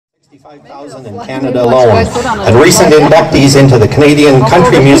65,000 in Canada alone, and recent inductees into the Canadian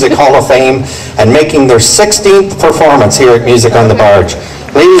Country Music Hall of Fame, and making their 16th performance here at Music on the Barge.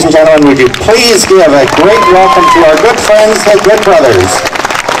 Ladies and gentlemen, would you please give a great welcome to our good friends, the Good Brothers.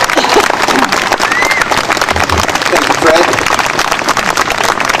 Thank you, Fred.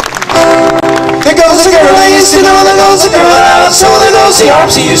 There goes the girl I used to know, there goes the girl I love, so there goes the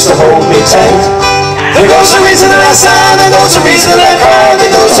arms who used to hold me tight. There goes the reason that I sigh, there goes the reason that I cry,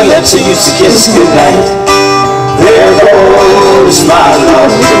 there goes the lips who used to kiss goodnight. There goes my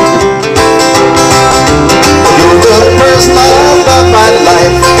love. You're the first love of my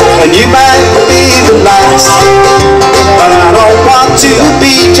life, and you might be the last, but I don't want to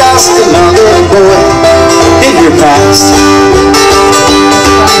be just another boy in your past.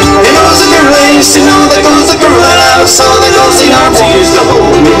 There goes the girl I used to know, there goes the girl that I saw, there goes the arms who used to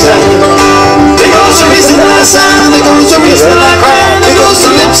hold me tight. There goes the reason that I sigh, there goes the reason that I cry, there goes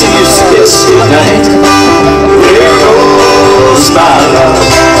the lips you used to kiss goodnight. There goes my love.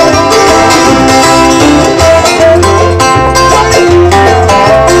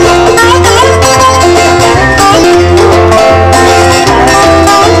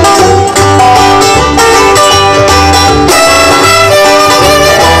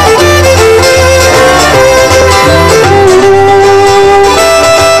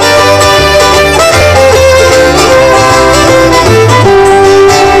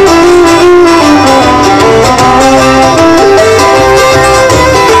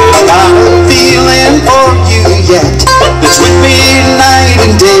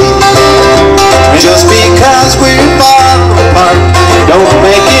 Just because we're far apart, don't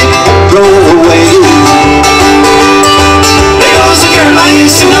make it go away. There goes the girl I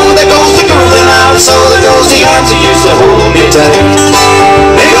used to know, there goes the girl that I saw, there goes the arms that used to hold me tight.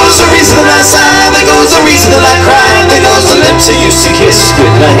 There goes the reason that I sigh, there goes the reason that I cry, there goes the lips that used to kiss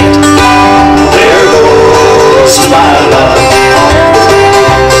goodnight. There goes my love.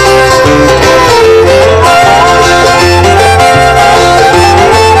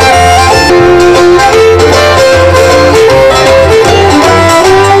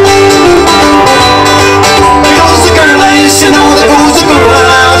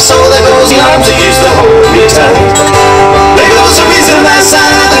 So there goes the arms that used to hold me tight. There goes the reason that I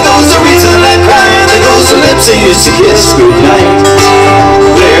sigh, there goes the reason that I cry, there goes the lips that used to kiss goodnight.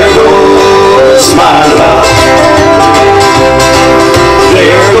 There goes my love.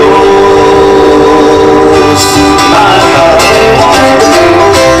 There goes my love.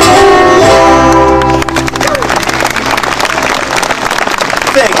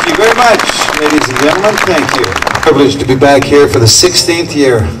 Thank you very much, ladies and gentlemen. Thank you. Privileged to be back here for the 16th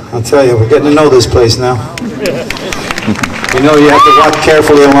year. I'll tell you, we're getting to know this place now. You know, you have to walk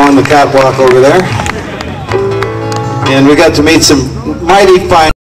carefully along the catwalk over there. And we got to meet some mighty fine